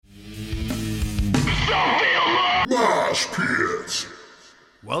Mosh Pit.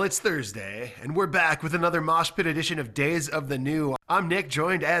 Well, it's Thursday, and we're back with another Mosh Pit edition of Days of the New. I'm Nick,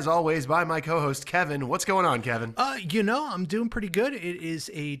 joined as always by my co-host Kevin. What's going on, Kevin? I'm doing pretty good. It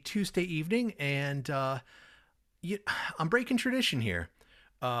is a Tuesday evening, and I'm breaking tradition here.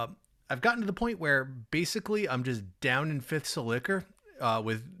 I've gotten to the point where basically I'm just down in fifths of liquor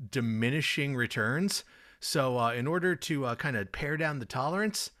with diminishing returns. So in order to kind of pare down the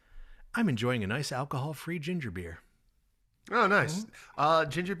tolerance, I'm enjoying a nice alcohol-free ginger beer. Oh, nice.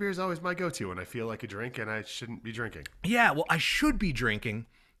 Ginger beer is always my go-to when I feel like a drink and I shouldn't be drinking. Yeah, well, I should be drinking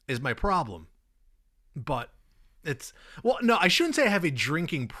is my problem. But I shouldn't say I have a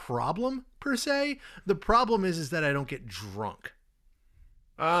drinking problem per se. The problem is that I don't get drunk.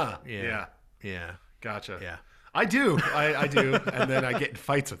 Yeah. Gotcha. Yeah. I do. I do. And then I get in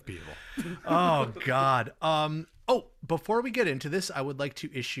fights with people. Oh, God. Before we get into this, I would like to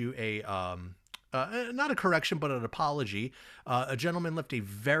issue a not a correction, but an apology. A gentleman left a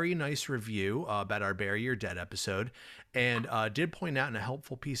very nice review about our Bury Your Dead episode and did point out in a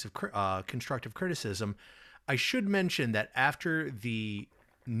helpful piece of constructive criticism. I should mention that after the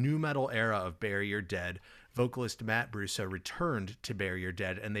nu metal era of Bury Your Dead, vocalist Matt Brusso returned to Bury Your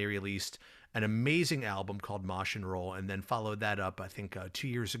Dead, and they released an amazing album called Mosh and Roll, and then followed that up, I think, 2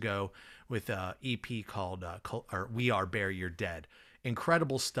 years ago with an EP called We Are Bury Your Dead.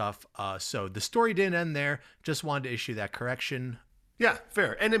 Incredible stuff. So the story didn't end there. Just wanted to issue that correction. Yeah,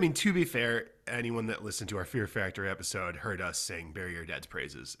 fair. And I mean, to be fair, anyone that listened to our Fear Factory episode heard us sing Bury Your Dead's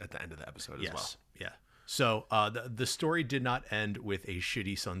praises at the end of the episode as well. Yeah. So the story did not end with a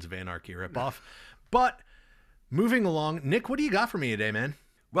shitty Sons of Anarchy ripoff. But moving along, Nick, what do you got for me today, man?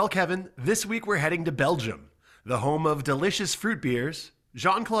 Well, Kevin, this week we're heading to Belgium, the home of delicious fruit beers,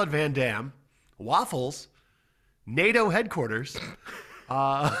 Jean-Claude Van Damme, waffles, NATO headquarters,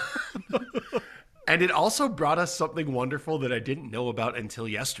 and it also brought us something wonderful that I didn't know about until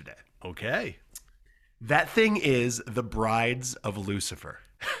yesterday. Okay. That thing is the Brides of Lucifer.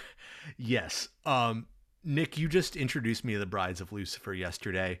 Yes. Nick, you just introduced me to the Brides of Lucifer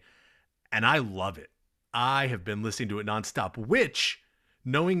yesterday, and I love it. I have been listening to it nonstop, which,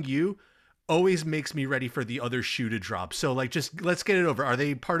 knowing you, always makes me ready for the other shoe to drop. So, just let's get it over. Are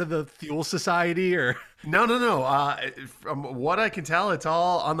they part of the Fuel Society or? No. From what I can tell, it's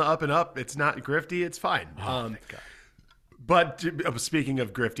all on the up and up. It's not grifty. It's fine. Thank God. But speaking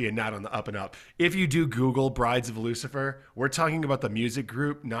of grifty and not on the up and up, if you do Google Brides of Lucifer, we're talking about the music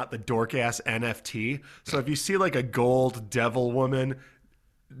group, not the dork-ass NFT. So if you see like a gold devil woman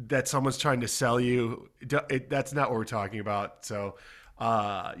that someone's trying to sell you, that's not what we're talking about. So,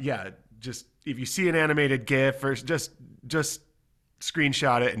 just if you see an animated GIF or just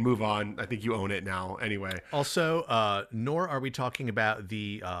screenshot it and move on. I think you own it now anyway. Also, nor are we talking about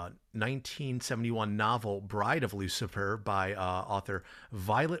the 1971 novel Bride of Lucifer by author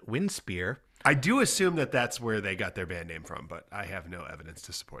Violet Winspear. I do assume that that's where they got their band name from, but I have no evidence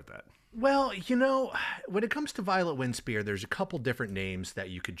to support that. Well, when it comes to Violet Winspear, there's a couple different names that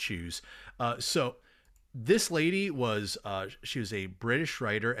you could choose. So this lady was, she was a British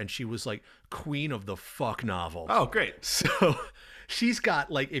writer, and she was like queen of the fuck novel. Oh, great. So she's got,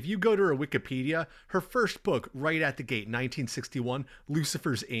 if you go to her Wikipedia, her first book right at the gate, 1961,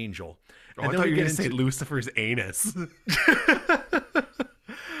 Lucifer's Angel. Oh, and I thought you were going to say Lucifer's Anus.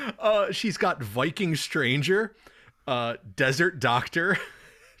 She's got Viking Stranger, Desert Doctor,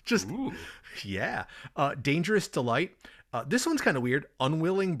 Ooh. Yeah. Dangerous Delight. This one's kind of weird.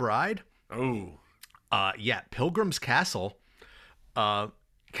 Unwilling Bride. Oh. Pilgrim's Castle,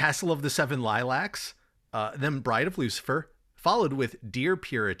 Castle of the Seven Lilacs, then Bride of Lucifer, followed with Dear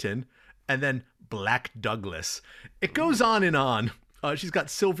Puritan, and then Black Douglas. It goes on and on. She's got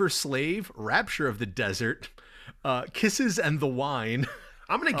Silver Slave, Rapture of the Desert, Kisses and the Wine.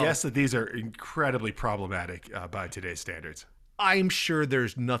 I'm going to guess that these are incredibly problematic by today's standards. I'm sure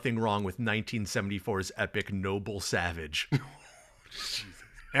there's nothing wrong with 1974's epic Noble Savage.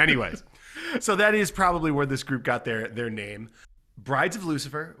 Anyways. So that is probably where this group got their name. Brides of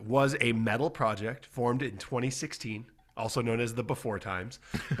Lucifer was a metal project formed in 2016, also known as the Before Times,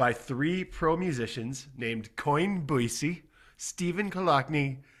 by 3 pro musicians named Coin Boise, Stephen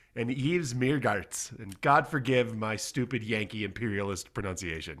Kolachny, and Yves Meergarts. And God forgive my stupid Yankee imperialist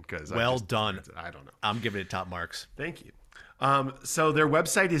pronunciation. Well done. I don't know. I'm giving it top marks. Thank you. So their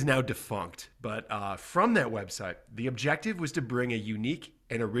website is now defunct, but from that website, the objective was to bring a unique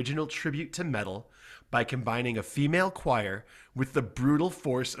and original tribute to metal by combining a female choir with the brutal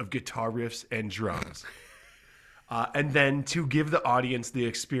force of guitar riffs and drums. And then to give the audience the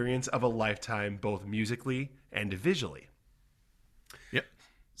experience of a lifetime, both musically and visually. Yep.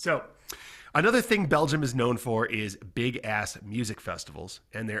 So Another thing Belgium is known for is big-ass music festivals,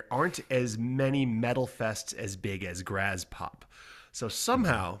 and there aren't as many metal fests as big as Graspop. So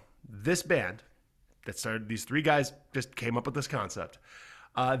somehow, this band that started, these three guys just came up with this concept.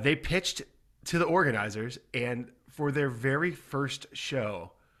 They pitched to the organizers, and for their very first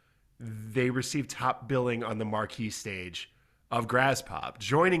show, they received top billing on the marquee stage of Graspop,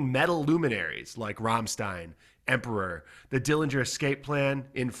 joining metal luminaries like Rammstein, Emperor, the Dillinger Escape Plan,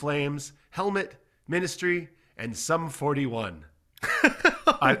 In Flames, Helmet, Ministry, and Sum 41.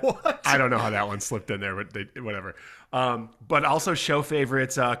 I don't know how that one slipped in there, but whatever. But also show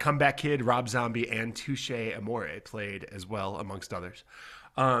favorites, Comeback Kid, Rob Zombie, and Touche Amore played as well, amongst others.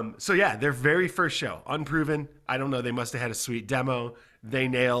 So yeah, their very first show, unproven. I don't know. They must have had a sweet demo. They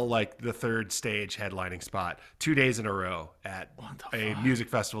nail like the third stage headlining spot 2 days in a row at a music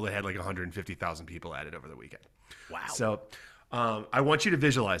festival that had like 150,000 people at it over the weekend. Wow. So I want you to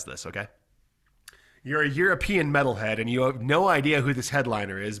visualize this, okay? You're a European metalhead and you have no idea who this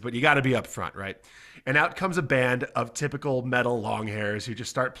headliner is, but you got to be up front, right? And out comes a band of typical metal long hairs who just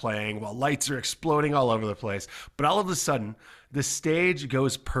start playing while lights are exploding all over the place. But all of a sudden, the stage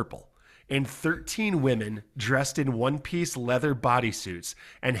goes purple and 13 women dressed in one-piece leather bodysuits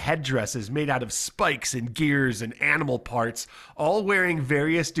and headdresses made out of spikes and gears and animal parts, all wearing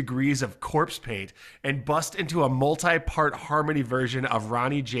various degrees of corpse paint, and bust into a multi-part harmony version of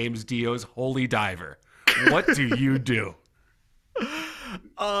Ronnie James Dio's Holy Diver. What do you do?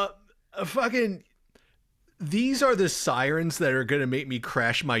 Fucking... These are the sirens that are going to make me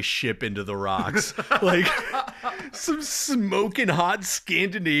crash my ship into the rocks. Like some smoking hot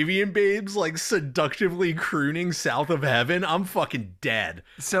Scandinavian babes like seductively crooning South of Heaven. I'm fucking dead.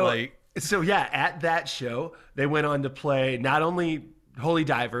 So yeah, at that show, they went on to play not only Holy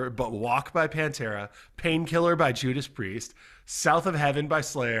Diver, but Walk by Pantera, Painkiller by Judas Priest, South of Heaven by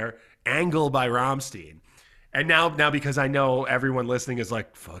Slayer, Angle by Rammstein. And now because I know everyone listening is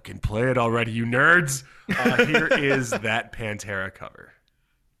like, fucking play it already, you nerds. Here is that Pantera cover.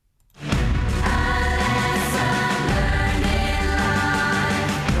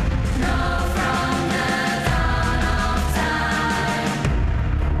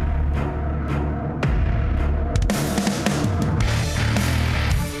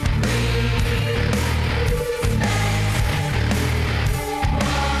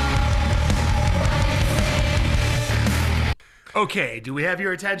 Okay, do we have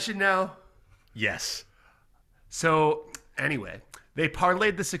your attention now? Yes. So, anyway, they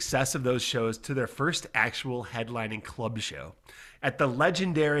parlayed the success of those shows to their first actual headlining club show at the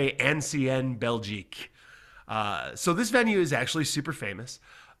legendary Ancienne Belgique. So this venue is actually super famous.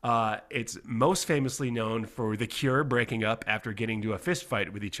 It's most famously known for The Cure breaking up after getting into a fist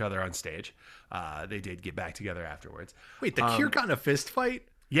fight with each other on stage. They did get back together afterwards. Wait, The Cure got in a fist fight?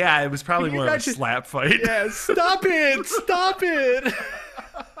 Yeah, it was probably more of a slap fight. Yeah, stop it! Stop it!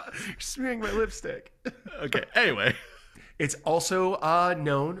 You're smearing my lipstick. Okay, anyway. It's also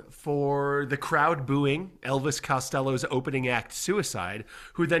known for the crowd booing Elvis Costello's opening act, Suicide,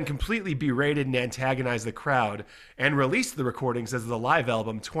 who then completely berated and antagonized the crowd and released the recordings as the live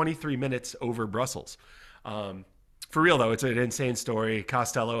album 23 Minutes Over Brussels. For real, though, it's an insane story.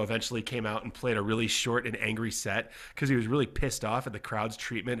 Costello eventually came out and played a really short and angry set because he was really pissed off at the crowd's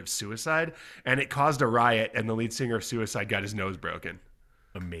treatment of Suicide, and it caused a riot, and the lead singer of Suicide got his nose broken.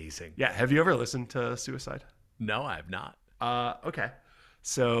 Amazing. Yeah, have you ever listened to Suicide? No, I have not. Okay.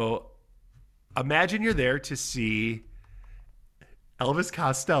 So imagine you're there to see Elvis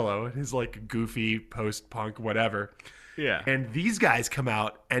Costello and his like goofy post-punk whatever. Yeah. And these guys come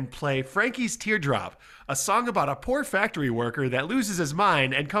out and play Frankie's Teardrop, a song about a poor factory worker that loses his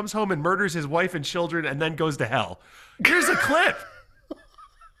mind and comes home and murders his wife and children and then goes to hell. Here's a clip.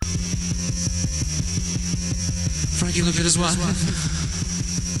 Frankie looked at his wife.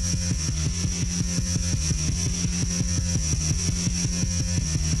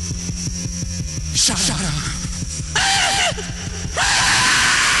 Shut her.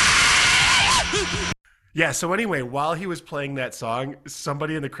 Yeah, so anyway, while he was playing that song,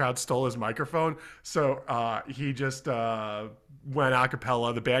 somebody in the crowd stole his microphone. So he just went a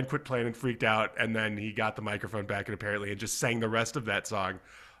cappella. The band quit playing and freaked out. And then he got the microphone back and just sang the rest of that song.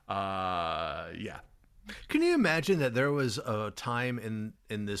 Yeah. Can you imagine that there was a time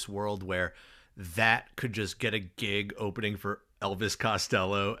in this world where that could just get a gig opening for Elvis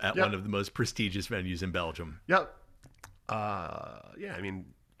Costello at one of the most prestigious venues in Belgium? Yep. Yeah, I mean,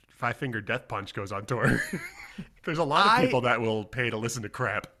 Five Finger Death Punch goes on tour. There's a lot of people that will pay to listen to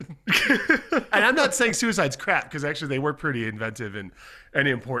crap. And I'm not saying Suicide's crap, because actually they were pretty inventive and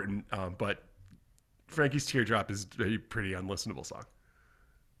important. But Frankie's Teardrop is a pretty unlistenable song.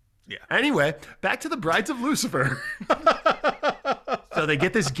 Yeah. Anyway, back to the Brides of Lucifer. So they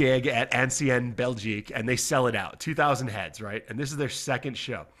get this gig at Ancienne Belgique and they sell it out, 2,000 heads, right? And this is their second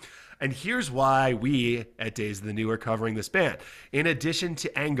show. And here's why we at Days of the New are covering this band. In addition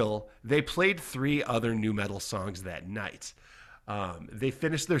to Engel, they played 3 other nu metal songs that night. They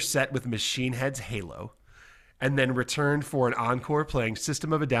finished their set with Machine Head's Halo, and then returned for an encore playing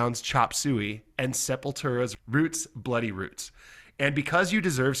System of a Down's Chop Suey and Sepultura's Roots, Bloody Roots. And because you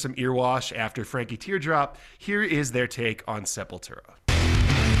deserve some earwash after Frankie Teardrop, here is their take on Sepultura.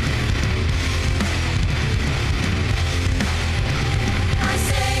 I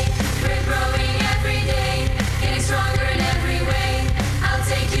say we're growing every day, getting stronger in every way. I'll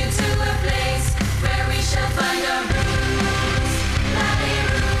take you to a place where we shall find our roots, bloody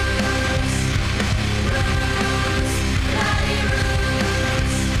roots, roots, bloody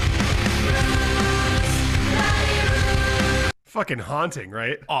roots, roots, bloody roots. Fucking haunting,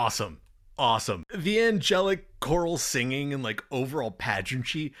 right? Awesome. The angelic choral singing and like overall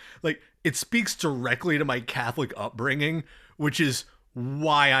pageantry, like it speaks directly to my Catholic upbringing, which is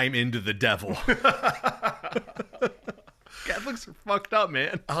why I'm into the devil. Catholics are fucked up,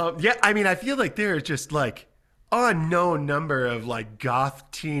 man. Yeah, I mean, I feel like there are just like unknown number of like goth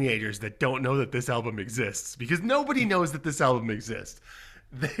teenagers that don't know that this album exists, because nobody knows that this album exists.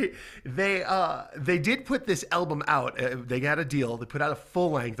 They did put this album out. They got a deal. They put out a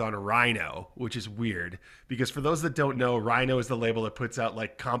full length on Rhino, which is weird because for those that don't know, Rhino is the label that puts out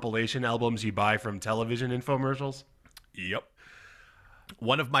like compilation albums you buy from television infomercials. Yep.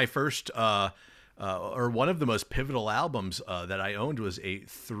 One of my first, or one of the most pivotal albums that I owned was a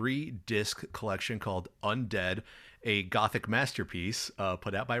 3-disc collection called Undead, a gothic masterpiece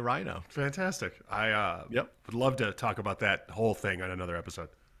put out by Rhino. Fantastic. I would love to talk about that whole thing on another episode.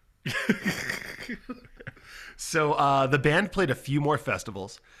 So the band played a few more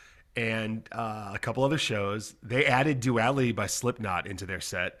festivals and a couple other shows. They added Duality by Slipknot into their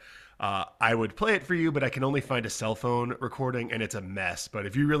set. I would play it for you, but I can only find a cell phone recording, and it's a mess. But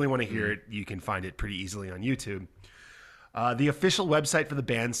if you really want to hear it, you can find it pretty easily on YouTube. The official website for the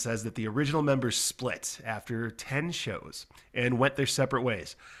band says that the original members split after 10 shows and went their separate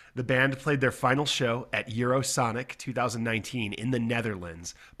ways. The band played their final show at Eurosonic 2019 in the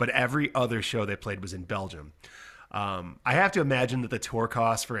Netherlands, but every other show they played was in Belgium. I have to imagine that the tour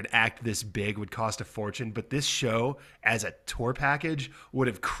costs for an act this big would cost a fortune, but this show as a tour package would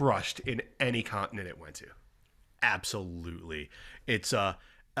have crushed in any continent it went to. Absolutely. It's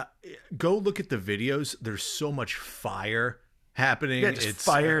go look at the videos. There's so much fire happening. Yeah, just it's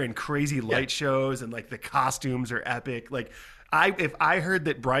fire and crazy light shows, and like the costumes are epic. Like if I heard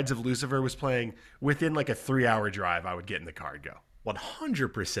that Brides of Lucifer was playing within like a 3-hour drive, I would get in the car and go.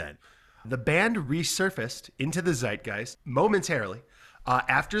 100%. The band resurfaced into the zeitgeist momentarily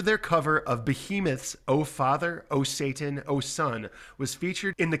after their cover of Behemoth's "O Father, O Satan, O Son" was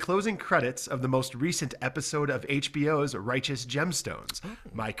featured in the closing credits of the most recent episode of HBO's Righteous Gemstones,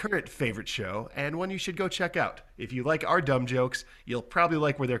 my current favorite show, and one you should go check out. If you like our dumb jokes, you'll probably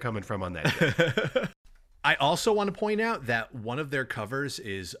like where they're coming from on that show. I also want to point out that one of their covers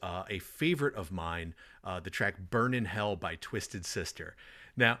is a favorite of mine, the track "Burn in Hell" by Twisted Sister.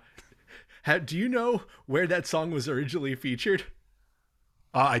 Now, do you know where that song was originally featured?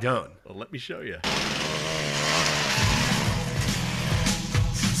 I don't. Well, let me show you.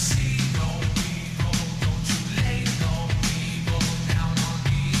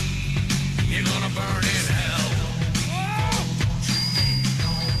 You're gonna burn in hell.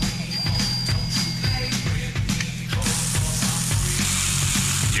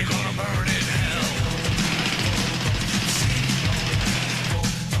 You're gonna burn in hell.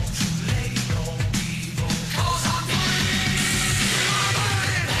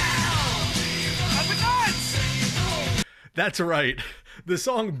 That's right. The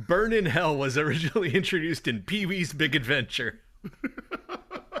song "Burn in Hell" was originally introduced in Pee-wee's Big Adventure.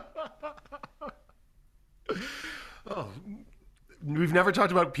 We've never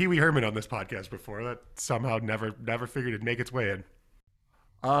talked about Pee Wee Herman on this podcast before. That somehow never figured it'd make its way in.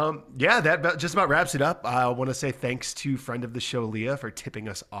 That just about wraps it up. I want to say thanks to friend of the show, Leah, for tipping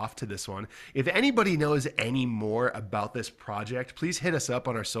us off to this one. If anybody knows any more about this project, please hit us up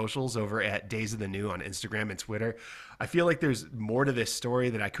on our socials over at Days of the New on Instagram and Twitter. I feel like there's more to this story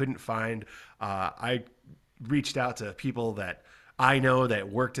that I couldn't find. I reached out to people that I know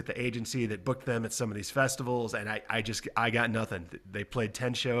that worked at the agency that booked them at some of these festivals, and I got nothing. They played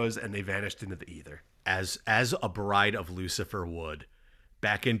 10 shows and they vanished into the ether. As a bride of Lucifer would.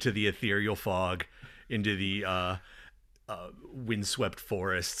 Back into the ethereal fog, into the windswept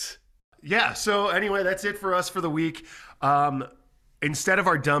forests. Yeah, so anyway, that's it for us for the week. Instead of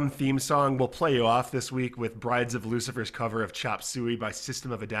our dumb theme song, we'll play you off this week with Brides of Lucifer's cover of Chop Suey by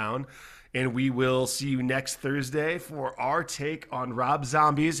System of a Down. And we will see you next Thursday for our take on Rob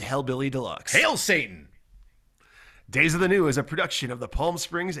Zombie's Hellbilly Deluxe. Hail Satan! Days of the New is a production of the Palm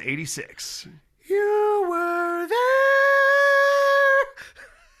Springs 86. Yeah.